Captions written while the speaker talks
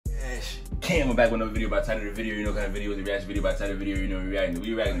C.A.M.P. I'm back with another video by the title of the video. You know what kind of video is a reaction video by the title of the video. You know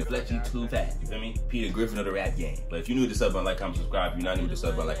we reacting to Fletchy2fat. You feel me? Peter Griffin of the rap game. But if you new to the sub button, like, comment, subscribe. If you're not new to the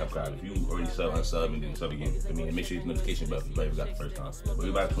sub button, like, subscribe. If you already sub, unsub, and then sub again. I mean, and make sure you hit the notification button if you got the first time. But we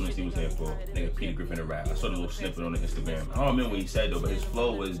about to tune and see what's here for nigga Peter Griffin of rap. I saw the little snippet on the Instagram. I don't remember what he said though, but his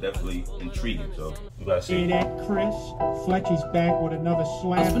flow was definitely intriguing. So we gotta see. Hey, that Chris. Fletchy's back with another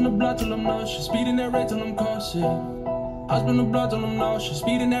slap. I spin the block till I'm nauseous, speeding that rate till I'm cautious. I spin the block till I'm nauseous,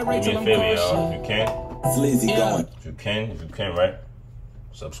 speeding that rate till I'm cautious. If you can, Flizzy going. If you can, right?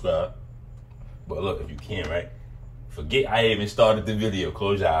 Subscribe. But look, if you can, right? Forget I even started the video.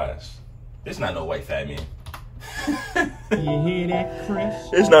 Close your eyes. This not no white fat man. You hear that, Chris?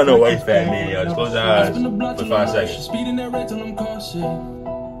 It's not no white fat man, y'all. Just close your eyes for 5 seconds. Speeding that rate till I'm cautious.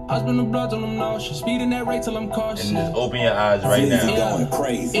 I spin the block till I'm nauseous, speeding that rate till I'm cautious. And just open your eyes right now. Going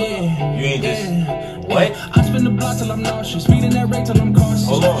crazy. You ain't just what? I spin the block till I'm nauseous, speeding that rate till I'm cautious.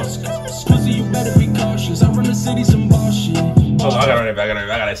 Hold on. Pussy, you better be cautious. I run the city some bullshit. Hold on, I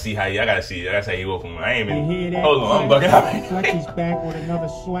gotta see how you walk from. I ain't even. Hold on, I'm bugging out. Fletchy's back with another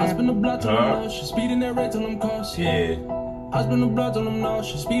slap. I spin the block till I'm nauseous, speeding that rate till I'm cautious. Yeah. I spin the block till I'm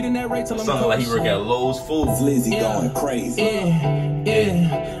nauseous, speeding that rate till I'm cautious. Something like he work at Lowe's Food. Flizzy going crazy.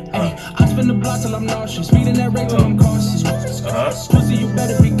 I spin the block till I'm nauseous, speeding that rate till I'm cautious. Pussy, you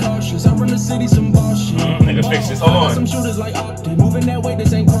better be cautious. I run the city some bullshit. Nigga, fix this. Hold on. Some shooters like Optic, moving that way.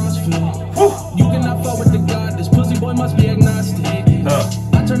 This ain't CrossFit. You cannot fuck with the god. This pussy boy must be agnostic.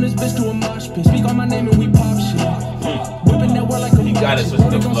 I turn this bitch to a mosh pit. Speak on my name and we pop shit. Whipping that word like a. You got it, switch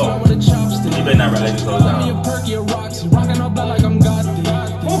the flow. You better not relax this whole time. Me a perky, a Roxy, rocking all black like I'm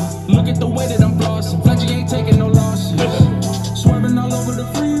Gotti. Look at the way that I'm flossing. Fletchy ain't taking no losses. Swerving all over the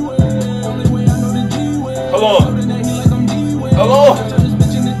freeway. Only way I know the G-way. Hold on. Hold on. Turn this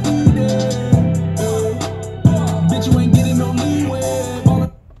bitch into D-Day. Bitch, you ain't getting no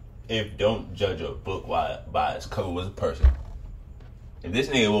leeway. If don't judge a book by its cover was a person. If this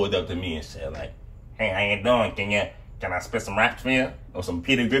nigga walked up to me and said like, "Hey, how you doing? Can I spit some raps for you?" Or some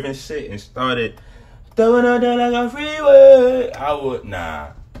Peter Griffin shit and started throwing out there like a freeway, I would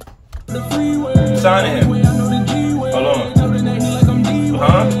The freeway. Sign him. Hold on.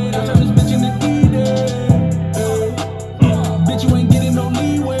 Bitch, you ain't getting no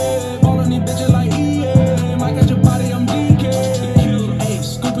leeway. Ballin' these bitches like EA. Might got your body, I'm DK. Hey,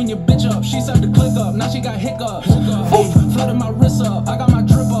 scooping your bitch up. She started to click up. Now she got hiccups. Flooding my wrist up. I got my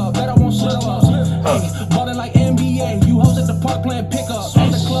drip up. Bet I won't slip up. Hey, ballin' like NBA. You hoes at the park playing pickup.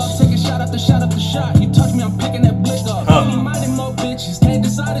 At the club, take a shot after shot after shot. You touch me, I'm picking that blick up. Minding more bitches. Can't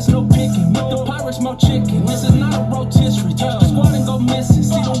decide, it's no picking. With the pirates, more chicken. This is not a rotisserie. Touch the squad and go missing.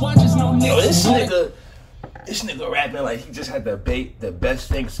 See the watches, no niggas. Yo, this nigga rapping like he just had the best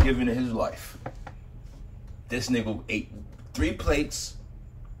Thanksgiving in his life. This nigga ate 3 plates,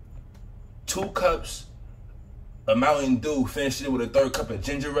 2 cups of Mountain Dew, finished it with a 3rd cup of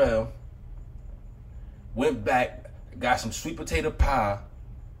ginger ale, went back, got some sweet potato pie,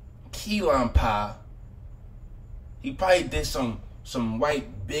 key lime pie. He probably did some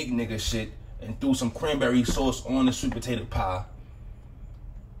white big nigga shit and threw some cranberry sauce on the sweet potato pie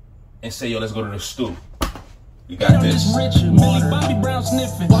and say, "Yo, let's go to the stew." You got this. Bobby Brown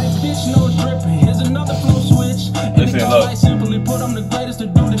sniffing. White bitch nose dripping. Here's another flow switch. Listen, look. Simply put, I'm the greatest to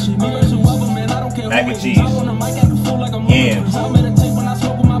do this shit. Me versus whoever, man, I don't care. Mac and cheese. I want a mic, act a fool like I'm Yams. I meditate when I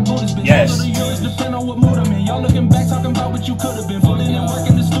smoke with my booties. Yes. Depend on what mood I'm in. Y'all looking back, talking about what you could have been. Pulling in work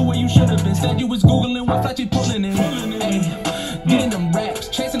in the stew where you should have been. Said you was Googling what Fletchy pulling in. Getting them raps,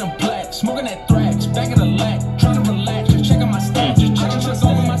 chasing them plaques, smoking that thrax, back of the lack, trying to relax, just checking my stats, just checking tricks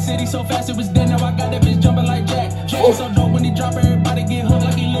over my city so fast it was dead. Now I got that bitch jumping like Jack. Jack so dope when he drop, everybody get hooked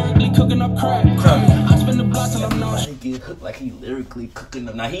like he lyrically cooking up crack. I spin the block till I'm nauseous. Get hooked like he lyrically cooking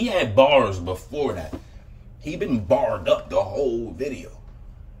up. Now he had bars before that. He been barred up the whole video,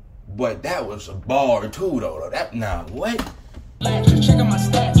 but that was a bar too though. That what? Just checking my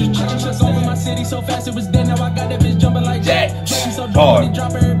stats, just checking tricks over my city so fast it was dead. Now I got that bitch jumping like Jack. So dope when he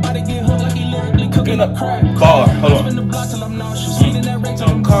drop, everybody get hooked like he lyrically cooking up crack. Bar, hold on. I spin the block till I'm nauseous, speeding that rate till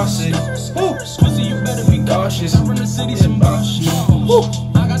I'm cautious. Pussy, you better be cautious. I run the city some bullshit.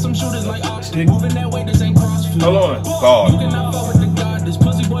 I got some shooters like Optic, moving that way. This ain't CrossFit. Hold on, bar. You cannot fuck with the god. This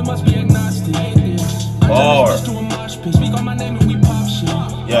pussy boy must be agnostic. Bar. Speak on my name and we pop shit.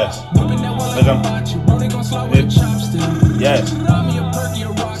 Yes. Whipping that wall like I'm bocce. Bro, they gon' slide with a chopstick. Yes. Me a perky, a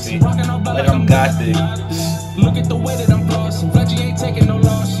Roxy, rocking all black like I'm Gotti. Look at the way that I'm flossing. Fletchy ain't taking no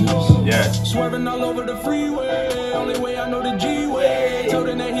losses. Yes. Swerving all over the freeway. Only way I know the G-way. Told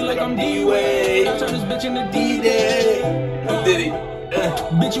him that he like I'm D-way. I turn this bitch into D-Day. Who did it?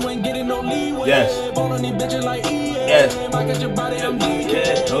 Bitch, you ain't getting no leeway. Yes. Ballin' these bitches like EA. Yes. Might get your body, I'm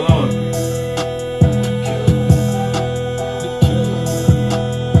DK. Hold on.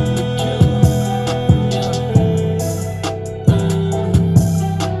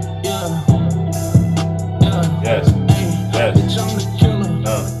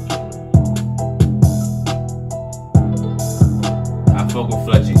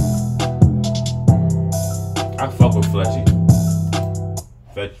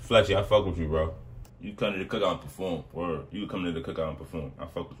 Fletchy, I fuck with you, bro. You come to the cookout and perform. Word. You come to the cookout and perform. I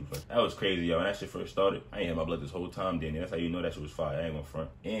fuck with you, Fletchy. That was crazy, yo. When that shit first started, I ain't had my blood this whole time, Danny. That's how you know that shit was fire. I ain't gonna front.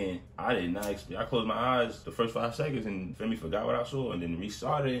 And I did not expect. I closed my eyes the first 5 seconds and feel me, forgot what I saw, and then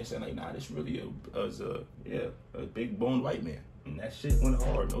restarted and said like, nah, this really a big boned white man. And that shit went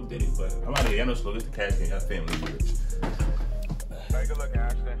hard. No did it, but I'm out of here. I know slow. It's the cash game. That family rich. Take a look,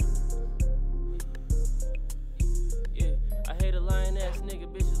 Ashton. I hate a lying ass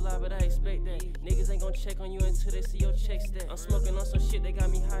nigga, bitches lie, but I expect that. Niggas ain't gon' check on you until they see your check stack. I'm smoking on some shit that got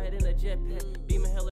me higher than a jetpack.